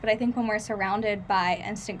But I think when we're surrounded by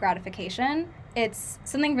instant gratification, it's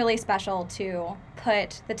something really special to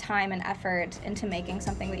put the time and effort into making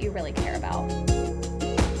something that you really care about.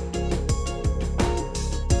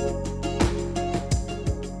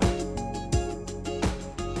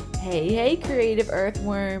 Hey, creative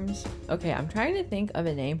earthworms. Okay, I'm trying to think of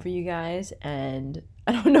a name for you guys, and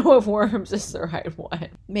I don't know if worms is the right one.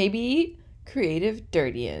 Maybe creative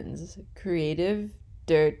dirtians, creative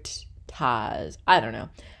dirt ties. I don't know.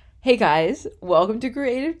 Hey guys, welcome to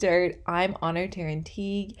Creative Dirt. I'm Anna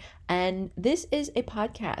Hardymon, and this is a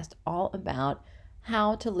podcast all about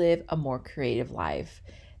how to live a more creative life.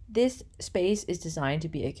 This space is designed to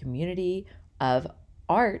be a community of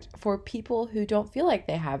art for people who don't feel like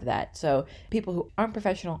they have that. So people who aren't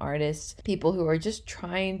professional artists, people who are just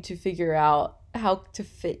trying to figure out how to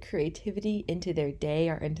fit creativity into their day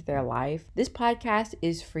or into their life. This podcast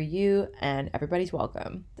is for you, and everybody's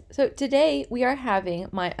welcome. So today we are having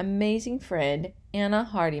my amazing friend Anna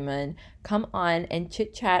Hardymon come on and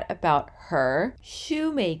chit chat about her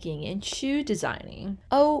shoemaking and shoe designing.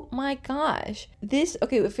 Oh my gosh. I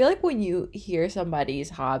feel like when you hear somebody's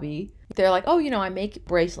hobby, they're like, oh, I make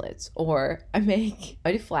bracelets or I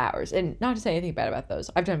do flowers. And not to say anything bad about those.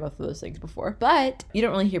 I've done both of those things before. But you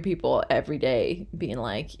don't really hear people every day being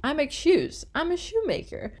like, I make shoes. I'm a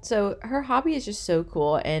shoemaker. So her hobby is just so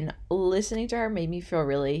cool. And listening to her made me feel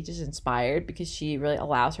really just inspired because she really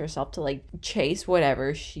allows herself to like chase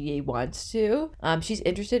whatever she wants to. She's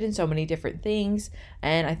interested in so many different things.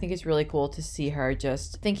 And I think it's really cool to see her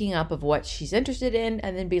just thinking up of what she's interested in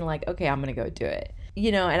and then being like, okay, I'm going to go do it.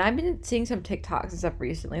 And I've been seeing some TikToks and stuff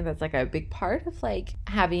recently that's like a big part of like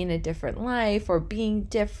having a different life or being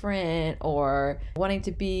different or wanting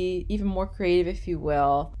to be even more creative, if you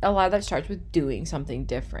will. A lot of that starts with doing something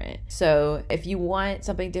different. So if you want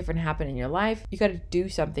something different to happen in your life, you got to do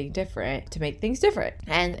something different to make things different.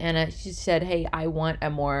 And Anna, she said, hey, I want a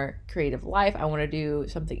more creative life. I want to do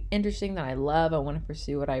something interesting that I love. I want to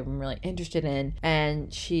pursue what I'm really interested in.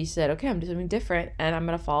 And she said, okay, I'm doing something different and I'm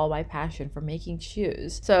going to follow my passion for making shoes.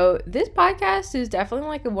 So this podcast is definitely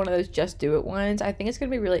like one of those just do it ones. I think it's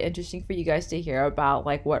going to be really interesting for you guys to hear about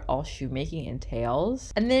like what all shoemaking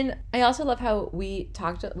entails. And then I also love how we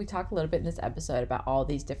talked a little bit in this episode about all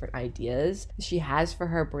these different ideas she has for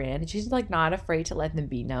her brand. And she's like not afraid to let them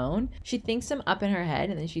be known. She thinks them up in her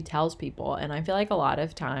head and then she tells people. And I feel like a lot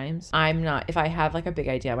of times if I have like a big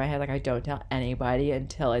idea in my head, like I don't tell anybody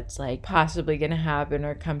until it's like possibly going to happen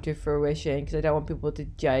or come to fruition because I don't want people to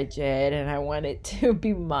judge it and I want it to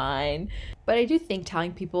be mine. But I do think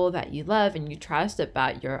telling people that you love and you trust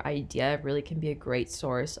about your idea really can be a great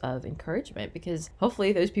source of encouragement because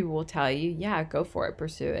hopefully those people will tell you, yeah, go for it,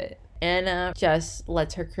 pursue it. Anna just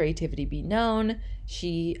lets her creativity be known.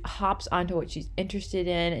 She hops onto what she's interested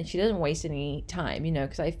in and she doesn't waste any time,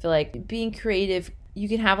 because I feel like being creative, you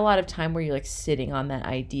can have a lot of time where you're like sitting on that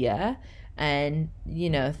idea and,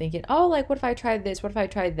 thinking, oh, like, what if I tried this? What if I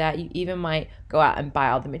tried that? You even might go out and buy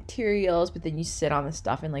all the materials, but then you sit on the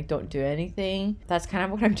stuff and, like, don't do anything. That's kind of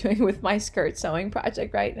what I'm doing with my skirt sewing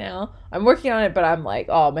project right now. I'm working on it, but I'm like,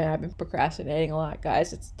 oh, man, I've been procrastinating a lot,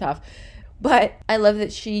 guys. It's tough. But I love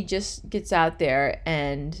that she just gets out there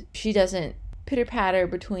and she doesn't pitter-patter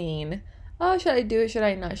between, oh, should I do it? Should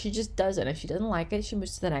I not? She just does it. If she doesn't like it, she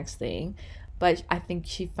moves to the next thing. But I think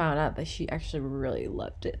she found out that she actually really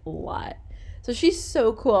loved it a lot. So she's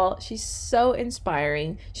so cool. She's so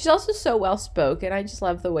inspiring. She's also so well-spoken. I just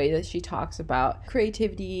love the way that she talks about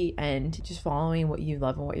creativity and just following what you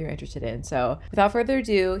love and what you're interested in. So without further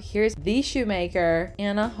ado, here's the shoemaker,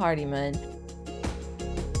 Anna Hardymon.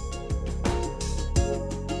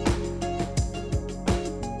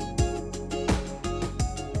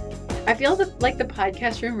 I feel like the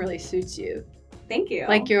podcast room really suits you. Thank you.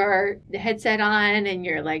 Like your headset on and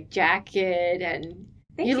your like jacket and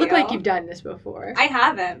you look like you've done this before. I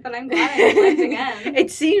haven't, but I'm glad I lived again.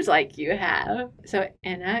 It seems like you have. So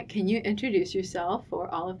Anna, can you introduce yourself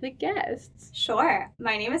for all of the guests? Sure.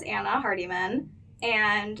 My name is Anna Hardymon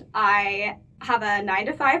and I have a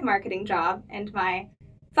 9-to-5 marketing job and my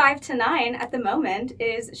 5 to 9 at the moment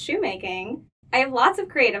is shoemaking. I have lots of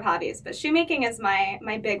creative hobbies, but shoemaking is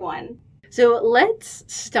my big one. So let's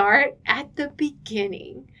start at the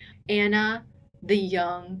beginning. Anna, the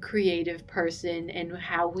young creative person and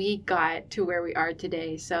how we got to where we are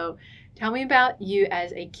today. So tell me about you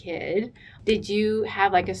as a kid. Did you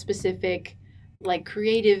have like a specific like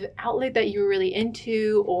creative outlet that you were really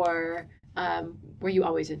into or were you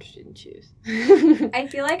always interested in shoes? I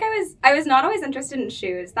feel like I was not always interested in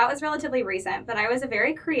shoes. That was relatively recent, but I was a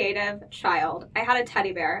very creative child. I had a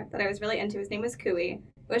teddy bear that I was really into. His name was Cooey.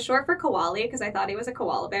 It was short for Koali because I thought he was a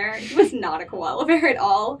koala bear. He was not a koala bear at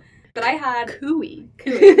all. But I had... Cooey,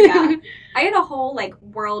 yeah. I had a whole, like,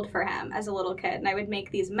 world for him as a little kid. And I would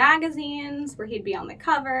make these magazines where he'd be on the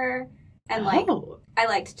cover. And, like, I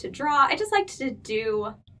liked to draw. I just liked to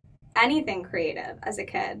do anything creative as a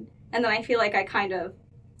kid. And then I feel like I kind of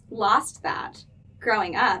lost that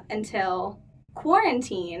growing up until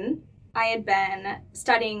quarantine. I had been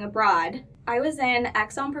studying abroad. I was in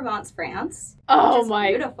Aix-en-Provence, France. Oh, which is my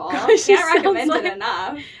beautiful. gosh, Can't recommend it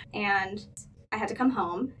enough. And I had to come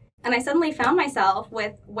home. And I suddenly found myself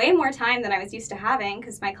with way more time than I was used to having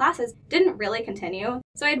because my classes didn't really continue.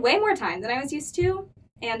 So I had way more time than I was used to.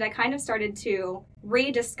 And I kind of started to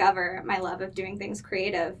rediscover my love of doing things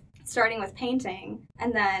creative, starting with painting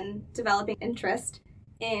and then developing interest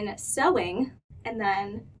in sewing. And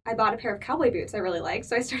then I bought a pair of cowboy boots I really liked.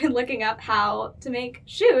 So I started looking up how to make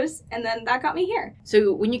shoes. And then that got me here.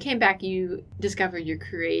 So when you came back, you discovered your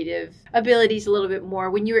creative abilities a little bit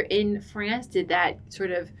more. When you were in France, did that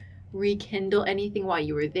sort of rekindle anything while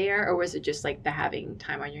you were there, or was it just like the having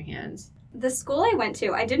time on your hands? The school I went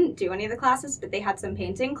to, I didn't do any of the classes, but they had some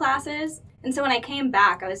painting classes. And so when I came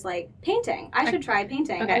back, I was like, painting. I should try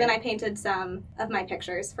painting. Okay. And then I painted some of my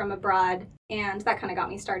pictures from abroad, and that kind of got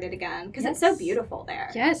me started again because it's so beautiful there.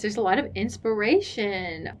 Yes, there's a lot of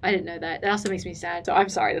inspiration. I didn't know that. That also makes me sad, so I'm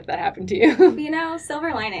sorry that happened to you. You know,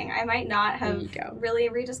 silver lining. I might not have really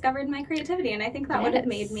rediscovered my creativity, and I think that would have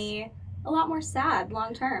made me a lot more sad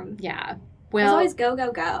long term. Yeah. Well, it was always go,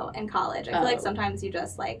 go, go in college. I feel like sometimes you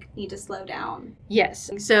just, like, need to slow down.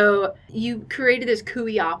 Yes. So you created this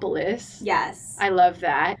Cooeopolis. Yes. I love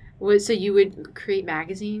that. So you would create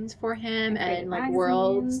magazines for him and, like,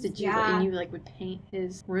 worlds? Did you, and you, like, would paint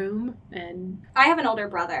his room? And I have an older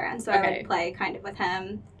brother, and so I would play kind of with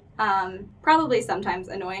him. Probably sometimes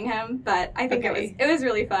annoying him, but I think it was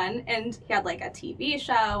really fun. And he had, like, a TV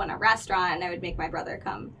show and a restaurant, and I would make my brother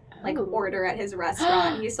come, like, order at his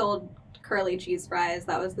restaurant. He sold curly cheese fries.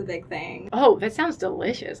 That was the big thing. Oh, that sounds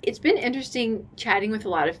delicious. It's been interesting chatting with a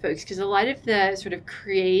lot of folks because a lot of the sort of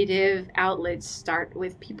creative outlets start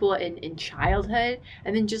with people in childhood.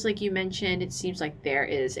 And then just like you mentioned, it seems like there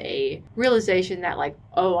is a realization that like,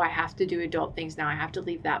 oh, I have to do adult things now. I have to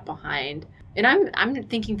leave that behind. And I'm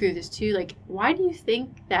thinking through this too, like, why do you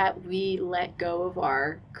think that we let go of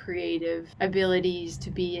our creative abilities to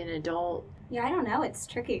be an adult? Yeah, I don't know. It's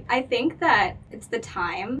tricky. I think that it's the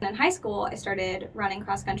time. In high school, I started running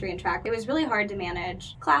cross country and track. It was really hard to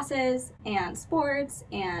manage classes and sports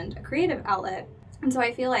and a creative outlet. And so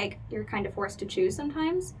I feel like you're kind of forced to choose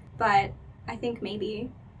sometimes. But I think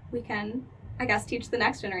maybe we can, I guess, teach the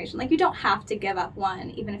next generation. Like, you don't have to give up one,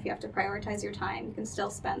 even if you have to prioritize your time. You can still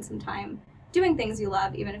spend some time doing things you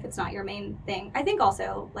love, even if it's not your main thing. I think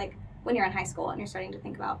also, like, when you're in high school and you're starting to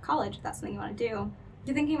think about college, if that's something you want to do,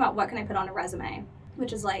 you're thinking about what can I put on a resume,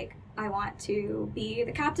 which is like, I want to be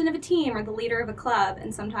the captain of a team or the leader of a club.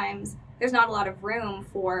 And sometimes there's not a lot of room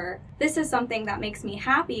for, this is something that makes me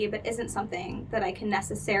happy, but isn't something that I can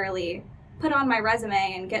necessarily put on my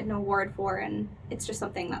resume and get an award for. And it's just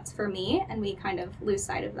something that's for me. And we kind of lose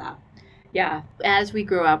sight of that. Yeah. As we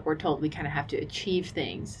grow up, we're told we kind of have to achieve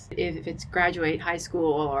things. If it's graduate high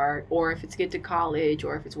school or if it's get to college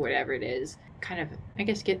or if it's whatever it is, kind of, I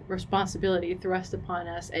guess, get responsibility thrust upon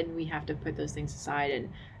us, and we have to put those things aside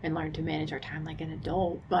and learn to manage our time like an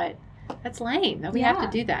adult. But that's lame that we have to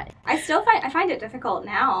do that. I find it difficult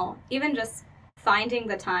now, even just finding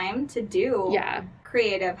the time to do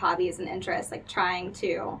creative hobbies and interests, like trying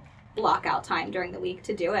to block out time during the week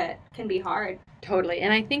to do it can be hard. Totally.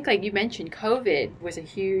 And I think, like you mentioned, COVID was a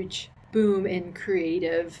huge boom in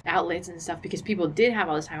creative outlets and stuff because people did have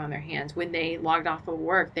all this time on their hands. When they logged off of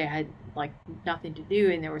work, they had like nothing to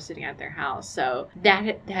do and they were sitting at their house. So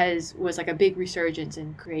that was like a big resurgence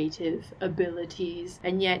in creative abilities.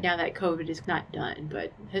 And yet now that COVID is not done,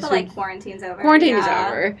 but quarantine's over. Quarantine's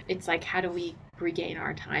over. It's like, how do we regain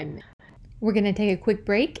our time? We're going to take a quick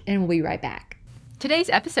break and we'll be right back.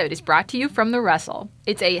 Today's episode is brought to you from The Russell.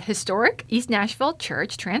 It's a historic East Nashville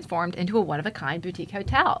church transformed into a one-of-a-kind boutique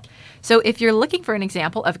hotel. So if you're looking for an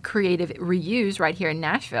example of creative reuse right here in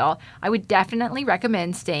Nashville, I would definitely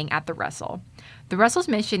recommend staying at The Russell. The Russell's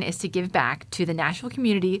mission is to give back to the Nashville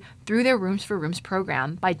community through their Rooms for Rooms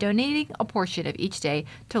program by donating a portion of each day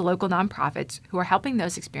to local nonprofits who are helping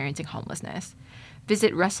those experiencing homelessness.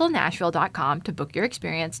 Visit russellnashville.com to book your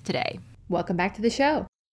experience today. Welcome back to the show.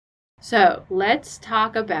 So let's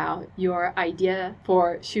talk about your idea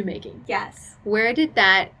for shoemaking. Yes. Where did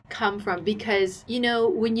that come from? Because,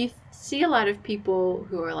 when you see a lot of people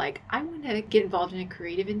who are like, I want to get involved in a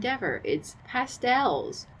creative endeavor. It's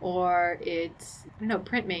pastels or it's,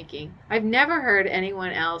 printmaking. I've never heard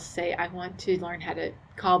anyone else say, I want to learn how to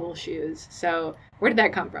cobble shoes. So where did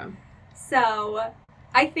that come from? So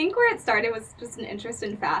I think where it started was just an interest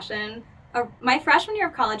in fashion. My freshman year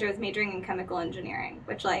of college, I was majoring in chemical engineering,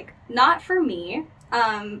 which, not for me.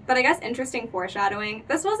 But I guess interesting foreshadowing.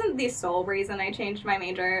 This wasn't the sole reason I changed my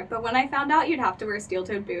major, but when I found out you'd have to wear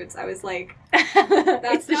steel-toed boots, I was like,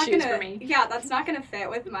 that's not shoes for me. Yeah, that's not gonna fit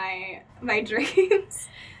with my dreams.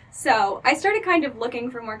 So I started kind of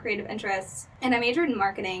looking for more creative interests, and I majored in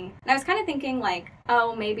marketing. And I was kind of thinking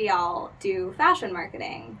maybe I'll do fashion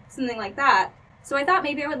marketing, something like that. So I thought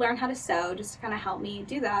maybe I would learn how to sew just to kind of help me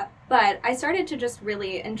do that. But I started to just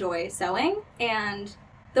really enjoy sewing, and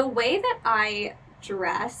the way that I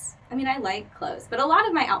dress, I like clothes, but a lot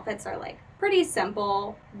of my outfits are pretty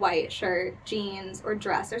simple, white shirt, jeans, or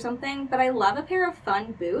dress or something, but I love a pair of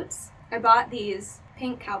fun boots. I bought these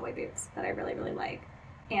pink cowboy boots that I really, really like,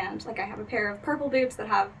 and I have a pair of purple boots that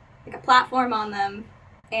have a platform on them,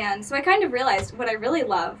 and so I kind of realized what I really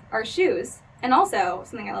love are shoes, and also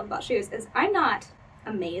something I love about shoes is I'm not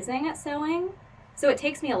amazing at sewing, so it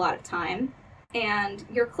takes me a lot of time, and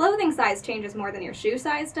your clothing size changes more than your shoe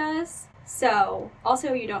size does. So,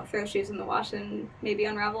 also you don't throw shoes in the wash and maybe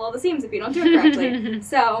unravel all the seams if you don't do it correctly.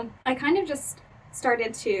 So, I kind of just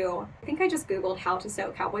started to, I think I just Googled how to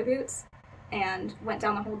sew cowboy boots and went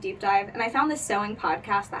down the whole deep dive. And I found this sewing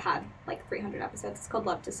podcast that had 300 episodes. It's called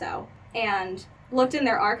Love to Sew. And looked in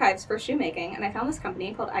their archives for shoemaking. And I found this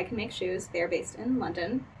company called I Can Make Shoes. They're based in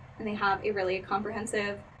London. And they have a really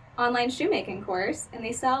comprehensive online shoemaking course. And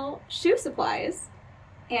they sell shoe supplies.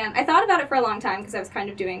 And I thought about it for a long time because I was kind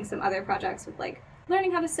of doing some other projects with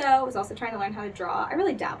learning how to sew. I was also trying to learn how to draw. I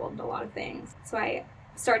really dabbled in a lot of things. So I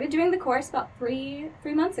started doing the course about three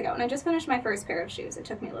months ago, and I just finished my first pair of shoes. It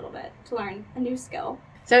took me a little bit to learn a new skill.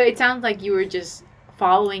 So it sounds like you were just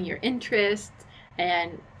following your interests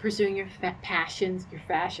and pursuing your passions,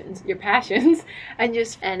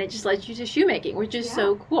 and it just led you to shoemaking, which is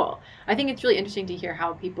so cool. I think it's really interesting to hear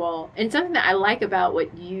how people, and something that I like about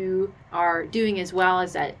what you are doing as well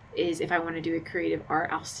is if I want to do a creative art,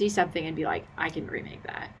 I'll see something and be like, I can remake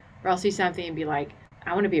that. Or I'll see something and be like,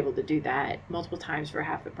 I want to be able to do that multiple times for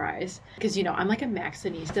half the price. Because, I'm like a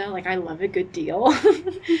Maxinista. I love a good deal.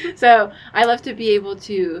 So I love to be able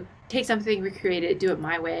to take something, recreate it, do it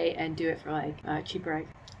my way, and do it for cheaper.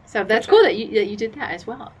 So that's cool that you did that as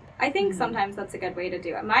well. I think sometimes that's a good way to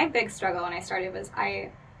do it. My big struggle when I started was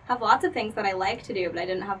I have lots of things that I like to do, but I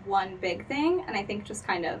didn't have one big thing. And I think just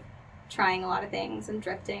kind of trying a lot of things and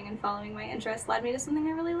drifting and following my interests led me to something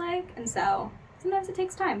I really like. And so sometimes it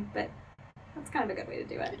takes time, but that's kind of a good way to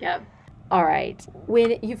do it. Yeah. All right.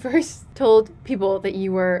 When you first told people that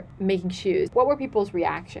you were making shoes, what were people's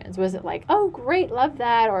reactions? Was it oh, great, love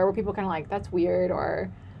that? Or were people kind of that's weird?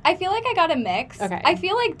 Or I feel like I got a mix. Okay. I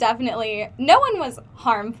feel like definitely no one was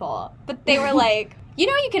harmful, but they were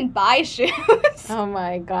you can buy shoes. Oh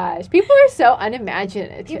my gosh. People are so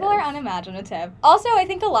unimaginative. People are unimaginative. Also, I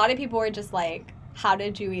think a lot of people were just how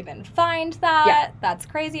did you even find that? Yeah. That's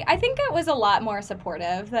crazy. I think it was a lot more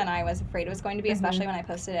supportive than I was afraid it was going to be, especially when I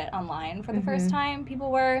posted it online for the first time.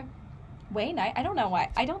 People were way nice. I don't know why.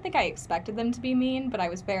 I don't think I expected them to be mean, but I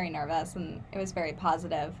was very nervous, and it was very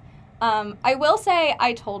positive. I will say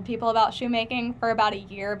I told people about shoemaking for about a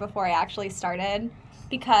year before I actually started,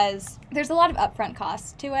 because there's a lot of upfront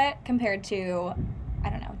costs to it compared to,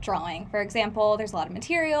 drawing. For example, there's a lot of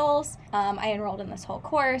materials. I enrolled in this whole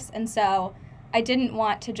course, and so I didn't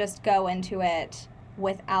want to just go into it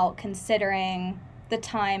without considering the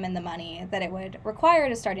time and the money that it would require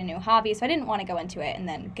to start a new hobby. So I didn't want to go into it and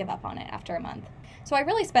then give up on it after a month. So I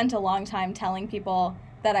really spent a long time telling people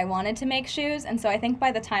that I wanted to make shoes. And so I think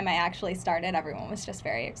by the time I actually started, everyone was just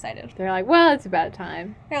very excited. They're like, well, it's about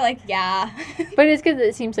time. They're like, yeah. But it's because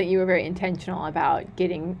it seems like you were very intentional about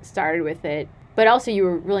getting started with it. But also you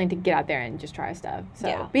were willing to get out there and just try stuff.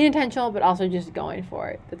 So being intentional, but also just going for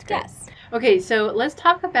it. That's great. Yes. Okay, so let's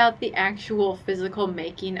talk about the actual physical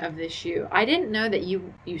making of the shoe. I didn't know that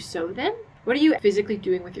you sew them. What are you physically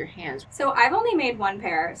doing with your hands? So I've only made one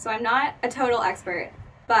pair, so I'm not a total expert.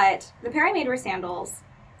 But the pair I made were sandals,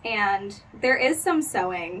 and there is some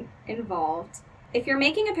sewing involved. If you're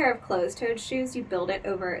making a pair of closed-toed shoes, you build it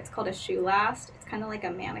over, it's called a shoe last. It's kind of like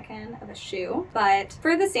a mannequin of a shoe. But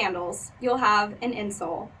for the sandals, you'll have an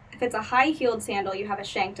insole. If it's a high-heeled sandal, you have a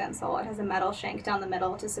shanked insole. It has a metal shank down the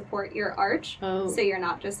middle to support your arch, so you're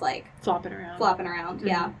not just flopping around. Mm-hmm.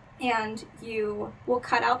 Yeah. and you will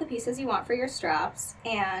cut out the pieces you want for your straps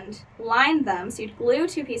and line them. So you'd glue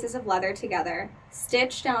 2 pieces of leather together,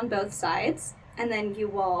 stitch down both sides, and then you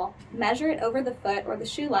will measure it over the foot or the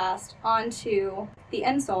shoe last onto the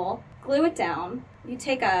insole, glue it down. You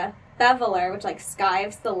take a beveler, which like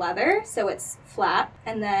skives the leather so it's flat,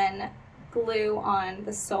 and then glue on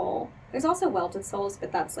the sole. There's also welted soles,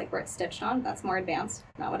 but that's like where it's stitched on. That's more advanced,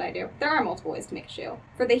 not what I do. There are multiple ways to make a shoe.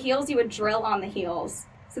 For the heels, you would drill on the heels.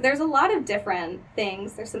 So there's a lot of different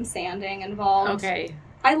things. There's some sanding involved. Okay.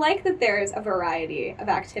 I like that there's a variety of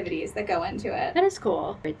activities that go into it. That is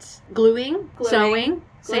cool. It's gluing, sanding,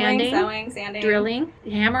 drilling,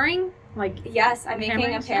 hammering. Yes, I'm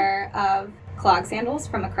making a pair of clog sandals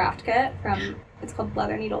from a craft kit it's called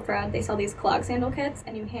Leather Needle Thread. They sell these clog sandal kits,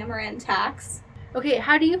 and you hammer in tacks. Okay,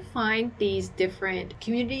 how do you find these different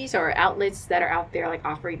communities or outlets that are out there like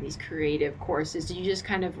offering these creative courses? Do you just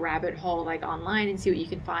kind of rabbit hole like online and see what you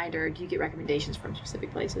can find, or do you get recommendations from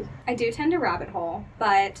specific places? I do tend to rabbit hole,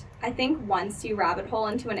 but I think once you rabbit hole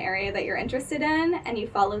into an area that you're interested in and you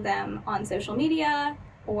follow them on social media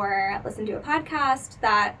or listen to a podcast,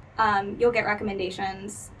 that you'll get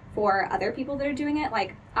recommendations for other people that are doing it.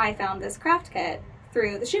 Like, I found this craft kit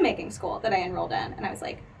through the shoemaking school that I enrolled in, and I was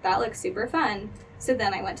like, that looks super fun. So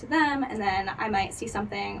then I went to them, and then I might see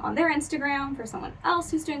something on their Instagram for someone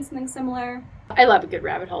else who's doing something similar. I love a good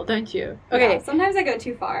rabbit hole, don't you? Okay. Yeah, sometimes I go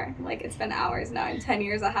too far. Like, it's been hours now. I'm 10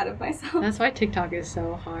 years ahead of myself. That's why TikTok is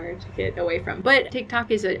so hard to get away from. But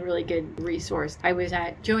TikTok is a really good resource. I was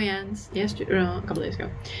at Joann's a couple days ago,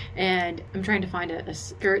 and I'm trying to find a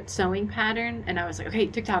skirt sewing pattern, and I was like, okay,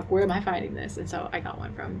 TikTok, where am I finding this? And so I got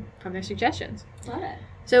one from their suggestions. Love it.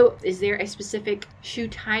 So is there a specific shoe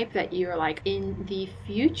type that you're like, in the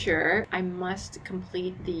future, I must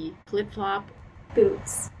complete the flip-flop?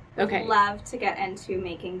 Boots. Okay. Love to get into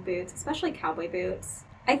making boots, especially cowboy boots.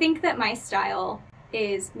 I think that my style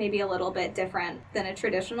is maybe a little bit different than a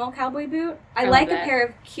traditional cowboy boot. I like a pair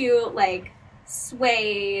of cute, like,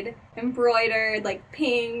 suede, embroidered, like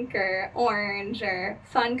pink or orange or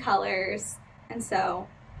fun colors. And so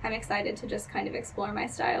I'm excited to just kind of explore my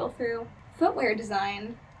style through footwear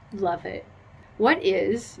design. Love it. What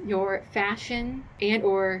is your fashion and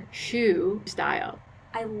or shoe style?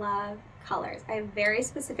 I love colors. I have very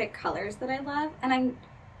specific colors that I love, and I'm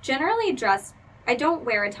generally dressed, I don't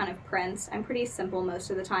wear a ton of prints. I'm pretty simple most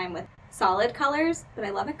of the time with solid colors, but I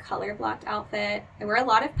love a color blocked outfit. I wear a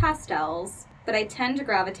lot of pastels, but I tend to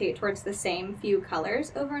gravitate towards the same few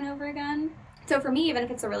colors over and over again. So for me, even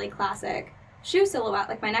if it's a really classic shoe silhouette,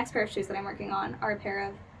 like my next pair of shoes that I'm working on are a pair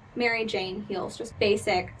of Mary Jane heels, just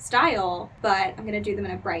basic style, but I'm going to do them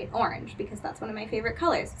in a bright orange because that's one of my favorite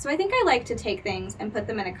colors. So I think I like to take things and put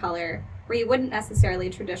them in a color where you wouldn't necessarily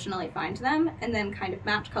traditionally find them, and then kind of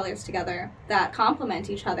match colors together that complement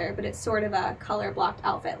each other, but it's sort of a color blocked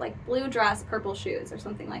outfit, like blue dress, purple shoes, or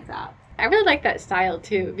something like that. I really like that style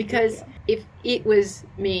too, because if it was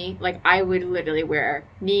me, like, I would literally wear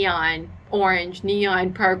neon orange,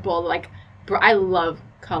 neon purple, like, I love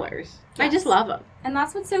colors. Yes. I just love them. And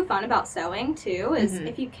that's what's so fun about sewing, too, is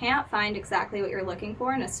if you can't find exactly what you're looking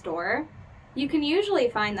for in a store, you can usually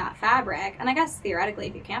find that fabric. And I guess, theoretically,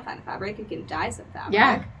 if you can't find the fabric, you can dye some fabric.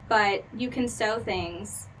 Yeah. But you can sew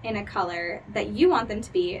things in a color that you want them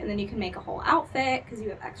to be, and then you can make a whole outfit because you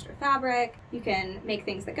have extra fabric. You can make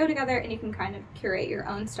things that go together, and you can kind of curate your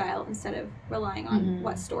own style instead of relying on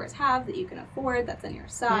what stores have that you can afford, that's in your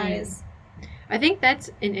size. I think that's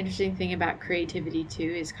an interesting thing about creativity, too,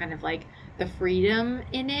 is kind of like the freedom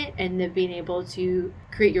in it, and the being able to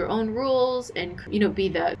create your own rules and, you know, be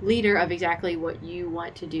the leader of exactly what you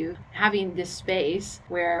want to do. Having this space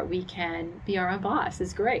where we can be our own boss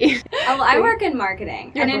is great. Well, I work in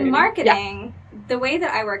marketing. In marketing, the way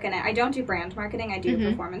that I work in it, I don't do brand marketing, I do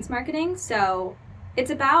performance marketing. So it's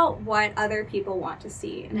about what other people want to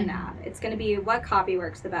see in an ad. It's going to be what copy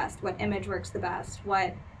works the best, what image works the best,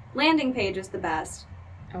 what landing page is the best.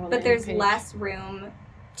 But there's less room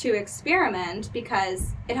to experiment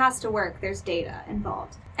because it has to work. There's data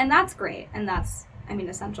involved. And that's great. And that's, I mean,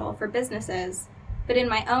 essential for businesses. But in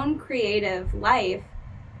my own creative life,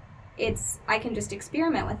 I can just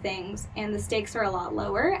experiment with things, and the stakes are a lot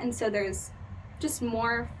lower. And so there's just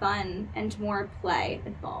more fun and more play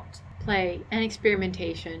involved. Play and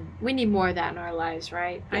experimentation. We need more of that in our lives,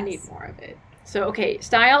 right? Yes. I need more of it. So, okay,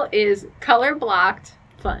 style is color blocked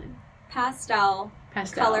fun. Pastel.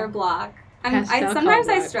 Color block. I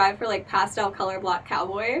strive for like pastel color block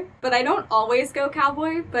cowboy, but I don't always go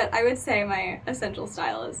cowboy, but I would say my essential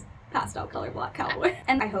style is pastel color black cowboy.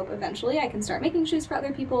 And I hope eventually I can start making shoes for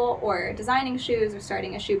other people or designing shoes or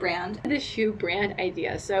starting a shoe brand. The shoe brand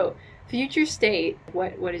idea. So future state,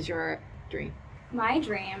 what is your dream? My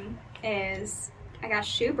dream is, I guess,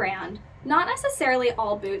 shoe brand. Not necessarily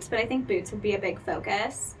all boots, but I think boots would be a big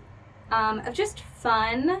focus. Of just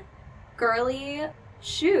fun, girly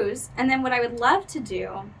shoes. And then what I would love to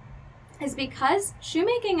do is, because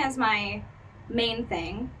shoemaking is my main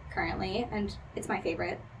thing currently, and it's my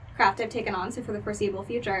favorite craft I've taken on, so for the foreseeable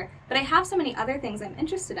future, but I have so many other things I'm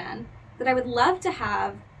interested in that I would love to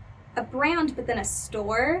have a brand, but then a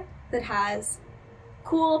store that has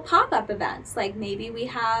cool pop-up events. Like maybe we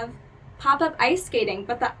have pop-up ice skating,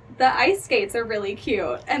 but the ice skates are really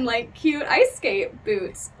cute, and like cute ice skate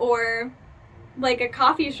boots, or like a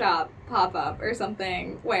coffee shop pop-up or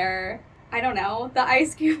something where, I don't know, the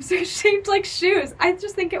ice cubes are shaped like shoes. I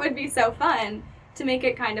just think it would be so fun to make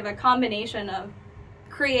it kind of a combination of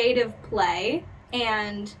creative play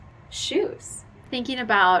and shoes. Thinking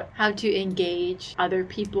about how to engage other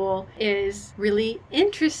people is really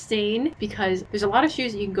interesting, because there's a lot of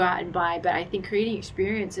shoes that you can go out and buy, but I think creating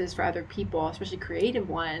experiences for other people, especially creative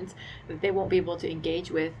ones, that they won't be able to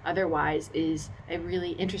engage with otherwise, is a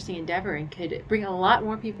really interesting endeavor and could bring a lot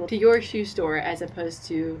more people to your shoe store as opposed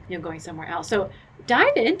to, going somewhere else. So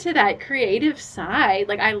dive into that creative side.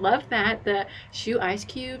 Like, I love that. The shoe ice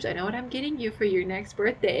cubes. I know what I'm getting you for your next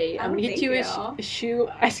birthday. I'm going to get you a shoe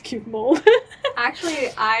ice cube mold. Actually,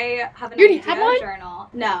 I have an You already idea have one? journal.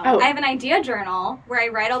 No, Oh. I have an idea journal where I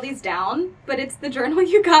write all these down, but it's the journal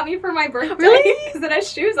you got me for my birthday. Really? Because it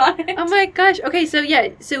has shoes on it. Oh my gosh. Okay, so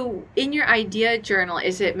so in your idea journal,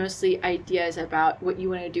 is it mostly ideas about what you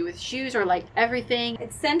want to do with shoes, or like everything?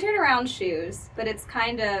 It's centered around shoes, but it's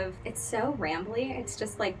so rambly. It's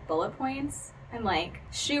just like bullet points. I'm like,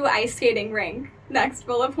 shoe ice skating rink, next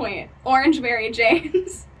bullet point, orange Mary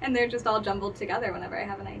Janes. And they're just all jumbled together whenever I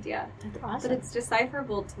have an idea. That's awesome. But it's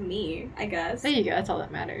decipherable to me, I guess. There you go. That's all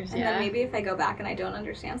that matters. And then maybe if I go back and I don't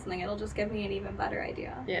understand something, it'll just give me an even better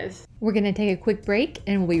idea. Yes. We're going to take a quick break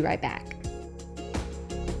and we'll be right back.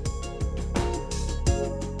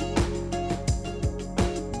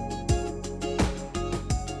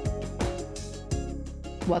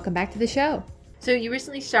 Welcome back to the show. So you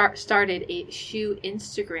recently started a shoe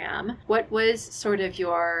Instagram. What was sort of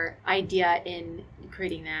your idea in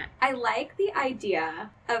creating that? I like the idea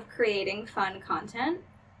of creating fun content,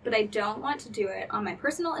 but I don't want to do it on my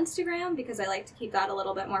personal Instagram because I like to keep that a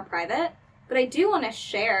little bit more private. But I do want to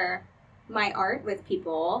share my art with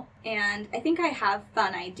people, and I think I have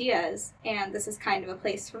fun ideas, and this is kind of a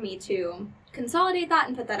place for me to consolidate that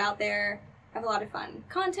and put that out there. I have a lot of fun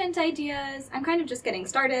content ideas. I'm kind of just getting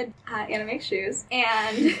started at Anna Makes Shoes,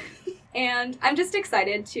 and I'm just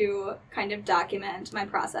excited to kind of document my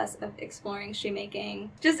process of exploring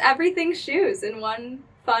shoemaking, just everything shoes in one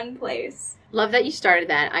fun place. Love that you started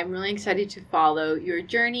that. I'm really excited to follow your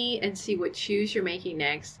journey and see what shoes you're making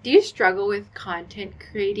next. Do you struggle with content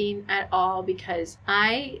creating at all? Because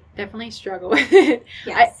I definitely struggle with it.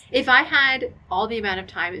 Yes. If I had all the amount of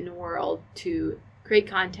time in the world to create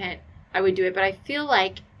content, I would do it, but I feel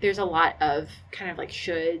like there's a lot of kind of like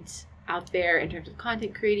shoulds out there in terms of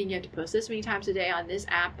content creating. You have to post this many times a day on this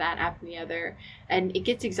app, that app, and the other, and it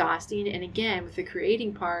gets exhausting. And again, with the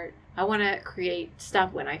creating part, I want to create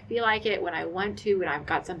stuff when I feel like it, when I want to, when I've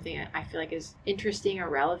got something that I feel like is interesting or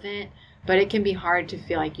relevant. But it can be hard to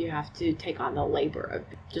feel like you have to take on the labor of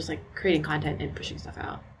just like creating content and pushing stuff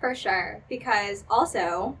out. For sure, because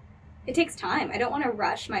also it takes time. I don't want to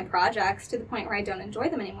rush my projects to the point where I don't enjoy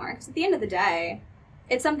them anymore. Because at the end of the day,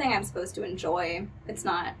 it's something I'm supposed to enjoy. It's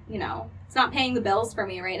not, it's not paying the bills for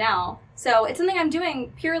me right now. So it's something I'm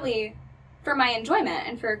doing purely for my enjoyment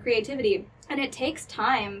and for creativity. And it takes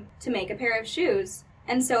time to make a pair of shoes.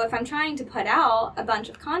 And so if I'm trying to put out a bunch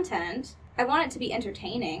of content, I want it to be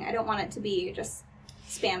entertaining. I don't want it to be just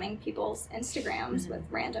spamming people's Instagrams with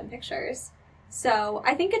random pictures. So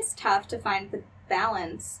I think it's tough to find the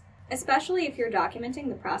balance, especially if you're documenting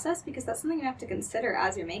the process, because that's something you have to consider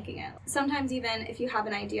as you're making it. Sometimes even if you have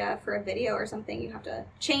an idea for a video or something, you have to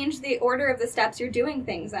change the order of the steps you're doing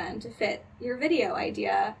things in to fit your video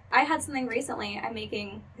idea. I had something recently, I'm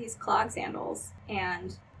making these clog sandals,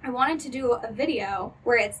 and I wanted to do a video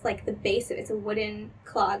where it's like the base of it's a wooden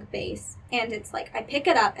clog base, and it's like I pick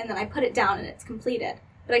it up and then I put it down and it's completed.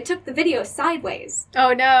 But I took the video sideways.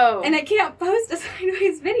 Oh no! And I can't post a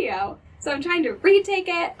sideways video. So I'm trying to retake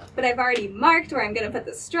it, but I've already marked where I'm going to put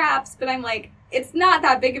the straps, but I'm like, it's not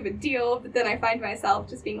that big of a deal. But then I find myself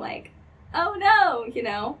just being like, oh no,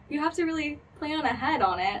 you have to really plan ahead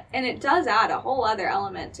on it. And it does add a whole other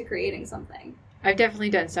element to creating something. I've definitely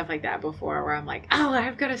done stuff like that before where I'm like, oh,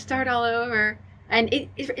 I've got to start all over. And it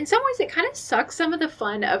in some ways, it kind of sucks some of the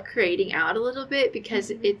fun of creating out a little bit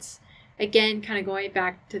because it's, again, kind of going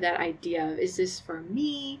back to that idea of, is this for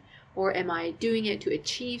me? Or am I doing it to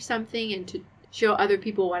achieve something and to show other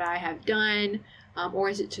people what I have done? Or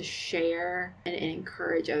is it to share and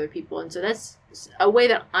encourage other people? And so that's a way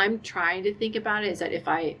that I'm trying to think about it, is that if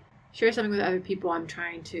I share something with other people, I'm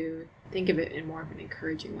trying to think of it in more of an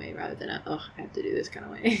encouraging way rather than I have to do this kind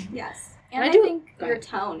of way. Yes. And I think your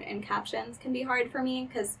tone in captions can be hard for me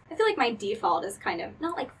because I feel like my default is kind of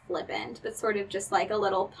not like flippant, but sort of just like a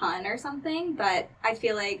little pun or something. But I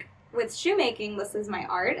feel like with shoemaking, this is my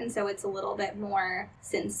art. And so it's a little bit more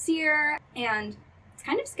sincere. And it's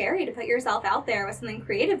kind of scary to put yourself out there with something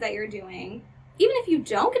creative that you're doing, even if you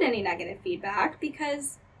don't get any negative feedback,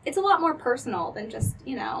 because it's a lot more personal than just,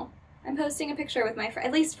 I'm posting a picture with my friend.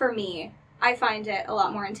 At least for me, I find it a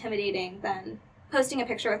lot more intimidating than posting a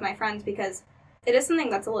picture with my friends because it is something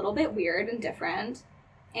that's a little bit weird and different.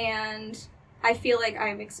 And I feel like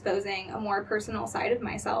I'm exposing a more personal side of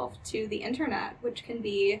myself to the internet, which can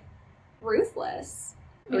be ruthless.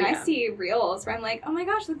 I mean, I see reels where I'm like, oh my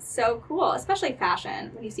gosh, that's so cool. Especially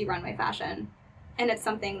fashion, when you see runway fashion. And it's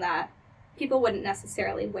something that people wouldn't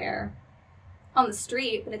necessarily wear on the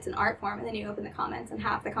street, but it's an art form. And then you open the comments, and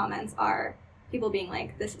half the comments are people being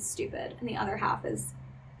like, this is stupid. And the other half is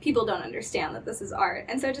people don't understand that this is art.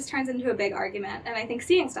 And so it just turns into a big argument. And I think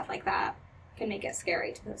seeing stuff like that can make it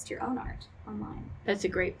scary to post your own art online. That's a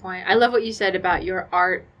great point. I love what you said about your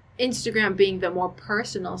art, Instagram being the more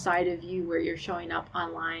personal side of you where you're showing up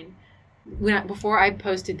online. Before I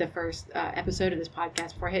posted the first episode of this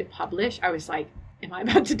podcast, before I hit publish, I was like, am I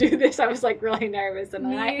about to do this? I was like really nervous, and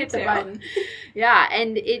then I hit the button. Yeah,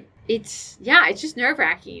 and it's just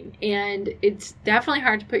nerve-wracking, and it's definitely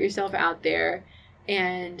hard to put yourself out there,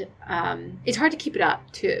 and it's hard to keep it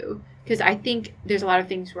up too, because I think there's a lot of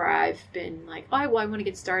things where I've been like, I want to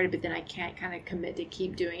get started, but then I can't kind of commit to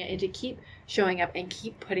keep doing it and to keep showing up and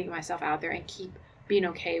keep putting myself out there and keep being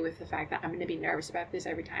okay with the fact that I'm going to be nervous about this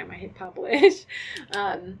every time I hit publish.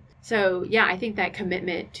 So yeah, I think that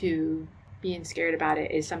commitment to being scared about it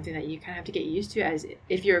is something that you kind of have to get used to as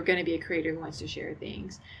if you're going to be a creator who wants to share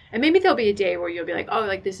things. And maybe there'll be a day where you'll be like, oh,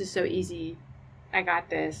 like this is so easy, I got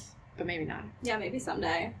this, but maybe not. Yeah, maybe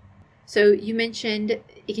someday. So you mentioned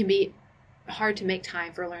it can be hard to make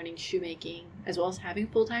time for learning shoemaking, as well as having a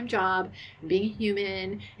full-time job and being a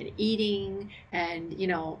human and eating and,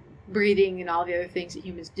 breathing and all the other things that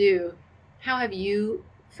humans do. How have you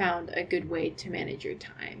found a good way to manage your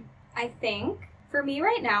time? I think for me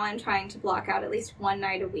right now, I'm trying to block out at least one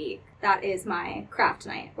night a week. That is my craft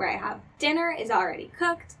night, where I have dinner is already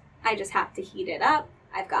cooked. I just have to heat it up.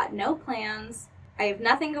 I've got no plans. I have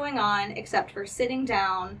nothing going on except for sitting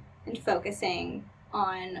down and focusing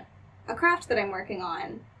on a craft that I'm working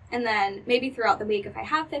on. And then maybe throughout the week, if I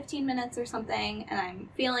have 15 minutes or something and I'm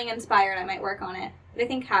feeling inspired, I might work on it. But I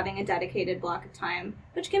think having a dedicated block of time,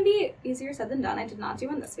 which can be easier said than done, I did not do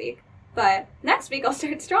one this week. But next week I'll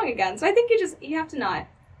start strong again. So I think you have to not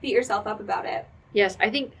beat yourself up about it. Yes, I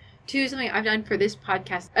think too, something I've done for this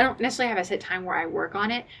podcast, I don't necessarily have a set time where I work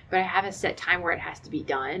on it, but I have a set time where it has to be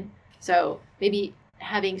done. So maybe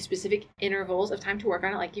having specific intervals of time to work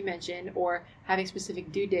on it, like you mentioned, or having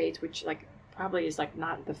specific due dates, which probably is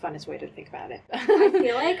not the funnest way to think about it. I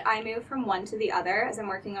feel like I move from one to the other as I'm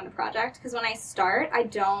working on a project, because when I start, I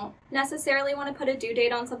don't necessarily want to put a due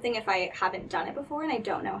date on something if I haven't done it before and I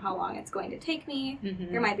don't know how long it's going to take me.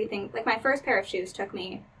 Mm-hmm. There might be things, like my first pair of shoes took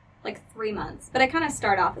me 3 months, but I kind of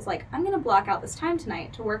start off as I'm going to block out this time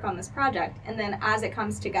tonight to work on this project, and then as it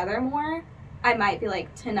comes together more, I might be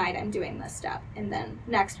tonight I'm doing this step, and then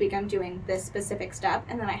next week I'm doing this specific step,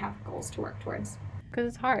 and then I have goals to work towards. Because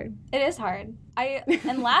it's hard. It is hard.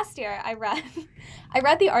 And last year I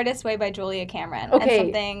read The Artist's Way by Julia Cameron.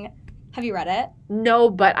 Okay. And have you read it? No,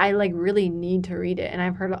 but I really need to read it, and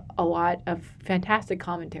I've heard a lot of fantastic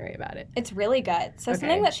commentary about it. It's really good. So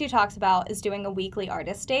something that she talks about is doing a weekly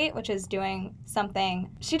artist date, which is doing something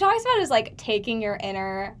she talks about is taking your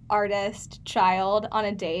inner artist child on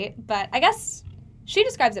a date, but I guess she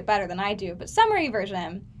describes it better than I do. But summary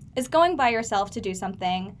version is going by yourself to do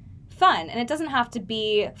something fun, and it doesn't have to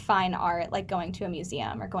be fine art like going to a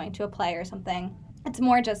museum or going to a play or something. It's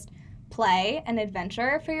more just play and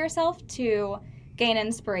adventure for yourself to gain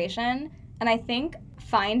inspiration. And I think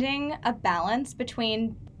finding a balance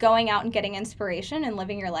between going out and getting inspiration and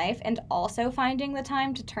living your life and also finding the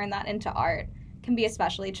time to turn that into art can be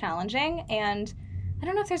especially challenging. And I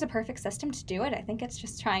don't know if there's a perfect system to do it. I think it's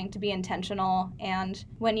just trying to be intentional, and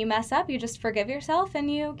when you mess up, you just forgive yourself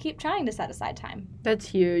and you keep trying to set aside time. That's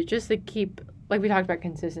huge. Just to keep like we talked about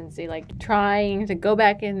consistency, like trying to go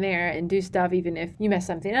back in there and do stuff even if you mess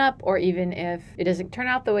something up, or even if it doesn't turn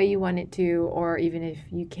out the way you want it to, or even if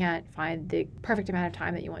you can't find the perfect amount of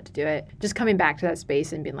time that you want to do it. Just coming back to that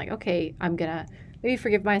space and being like, okay, I'm gonna maybe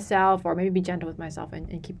forgive myself, or maybe be gentle with myself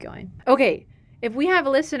and keep going. Okay. If we have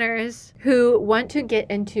listeners who want to get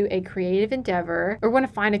into a creative endeavor or want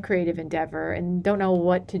to find a creative endeavor and don't know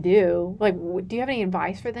what to do, like, do you have any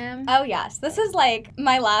advice for them? Oh, yes. This is like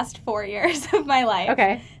my last 4 years of my life.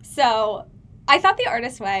 Okay. So I thought the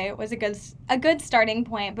artist way was a good starting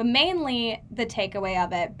point, but mainly the takeaway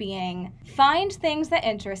of it being find things that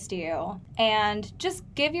interest you and just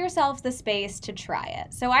give yourself the space to try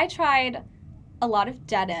it. So I tried a lot of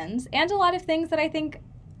dead ends and a lot of things that I think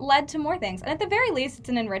led to more things. And at the very least, it's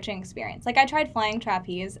an enriching experience. Like, I tried flying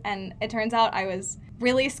trapeze, and it turns out I was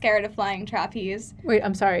really scared of flying trapeze. Wait,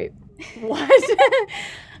 I'm sorry. What?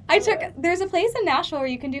 There's a place in Nashville where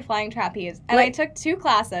you can do flying trapeze, and I took 2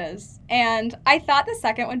 classes, and I thought the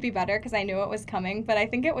second would be better because I knew it was coming, but I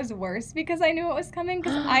think it was worse because I knew it was coming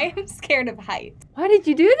because I am scared of heights. Why did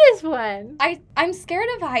you do this one? I'm scared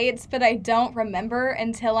of heights, but I don't remember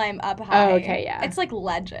until I'm up high. Oh, okay, yeah. It's like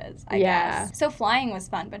ledges, I guess. So flying was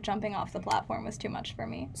fun, but jumping off the platform was too much for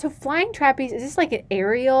me. So flying trapeze, is this like an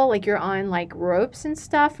aerial, like you're on like ropes and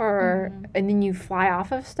stuff, or and then you fly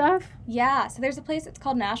off of stuff? Yeah, so there's a place, it's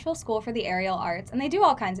called Nashville School for the Aerial Arts, and they do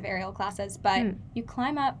all kinds of aerial classes, but you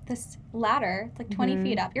climb up this ladder, it's like 20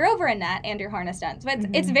 feet up. You're over a net and you're harnessed in, so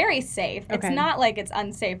it's very safe. Okay. It's not like it's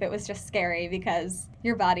unsafe, it was just scary because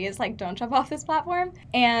your body is like, don't jump off this platform,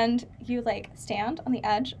 and you like stand on the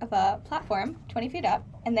edge of a platform 20 feet up,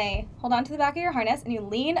 and they hold on to the back of your harness, and you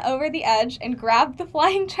lean over the edge and grab the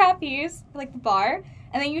flying trapeze, like the bar,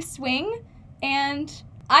 and then you swing, and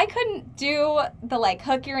I couldn't do the like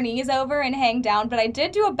hook your knees over and hang down, but I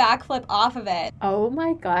did do a backflip off of it. Oh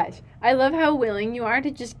my gosh. I love how willing you are to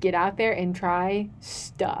just get out there and try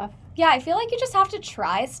stuff. Yeah, I feel like you just have to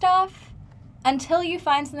try stuff until you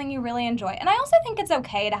find something you really enjoy. And I also think it's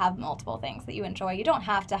okay to have multiple things that you enjoy. You don't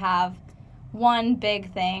have to have one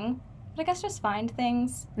big thing. But I guess just find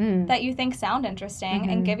things that you think sound interesting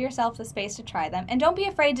and give yourself the space to try them. And don't be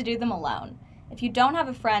afraid to do them alone. If you don't have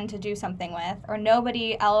a friend to do something with, or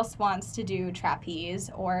nobody else wants to do trapeze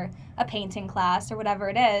or a painting class or whatever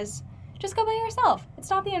it is, just go by yourself. It's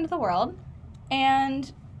not the end of the world. And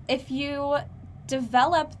if you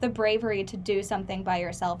develop the bravery to do something by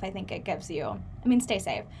yourself, I think it gives you, stay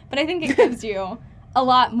safe, but I think it gives you a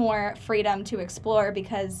lot more freedom to explore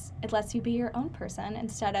because it lets you be your own person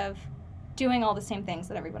instead of doing all the same things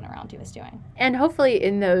that everyone around you is doing. And hopefully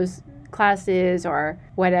in those classes or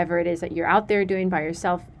whatever it is that you're out there doing by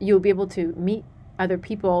yourself, you'll be able to meet other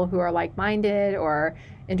people who are like-minded or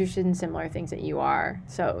interested in similar things that you are.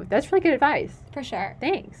 So that's really good advice. For sure.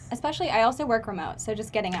 Thanks. Especially, I also work remote, so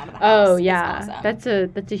just getting out of the house. Oh yeah, is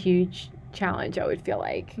awesome. that's a huge challenge, I would feel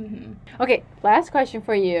like. Okay, last question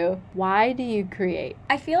for you. Why do you create?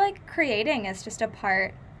 I feel like creating is just a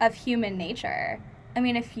part of human nature.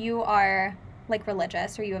 If you are like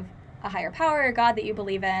religious or you have a higher power or God that you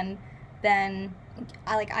believe in, then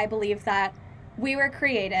I believe that we were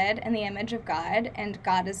created in the image of God, and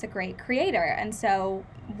God is a great creator. And so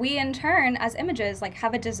we in turn, as images,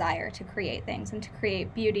 have a desire to create things and to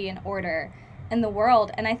create beauty and order in the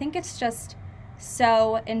world. And I think it's just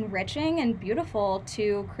so enriching and beautiful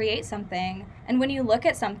to create something. And when you look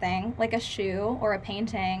at something like a shoe or a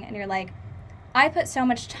painting and you're like, I put so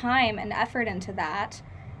much time and effort into that,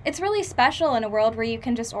 it's really special in a world where you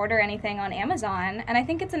can just order anything on Amazon. And I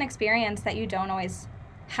think it's an experience that you don't always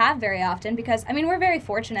have very often because, we're very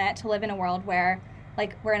fortunate to live in a world where,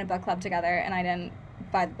 we're in a book club together and I didn't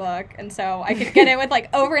buy the book. And so I could get it with,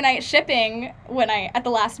 overnight shipping at the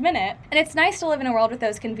last minute. And it's nice to live in a world with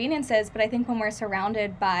those conveniences, but I think when we're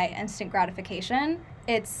surrounded by instant gratification,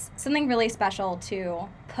 it's something really special to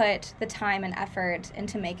put the time and effort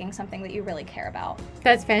into making something that you really care about.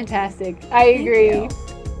 That's fantastic. I agree. Thank you.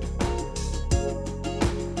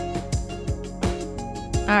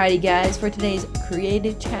 Alrighty guys, for today's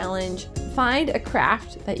creative challenge, find a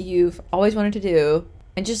craft that you've always wanted to do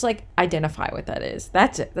and just identify what that is.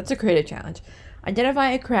 That's it. That's a creative challenge.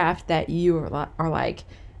 Identify a craft that you are like,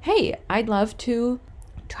 hey, I'd love to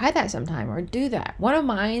try that sometime or do that. One of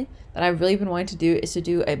mine that I've really been wanting to do is to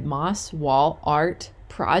do a moss wall art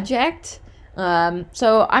project.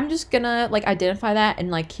 So I'm just gonna identify that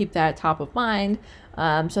and keep that top of mind.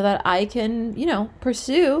 So that I can,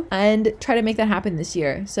 pursue and try to make that happen this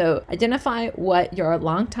year. So identify what your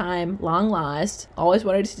long lost, always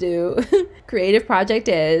wanted to do creative project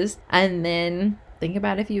is, and then think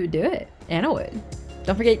about if you would do it. Anna would.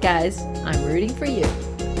 Don't forget, guys, I'm rooting for you.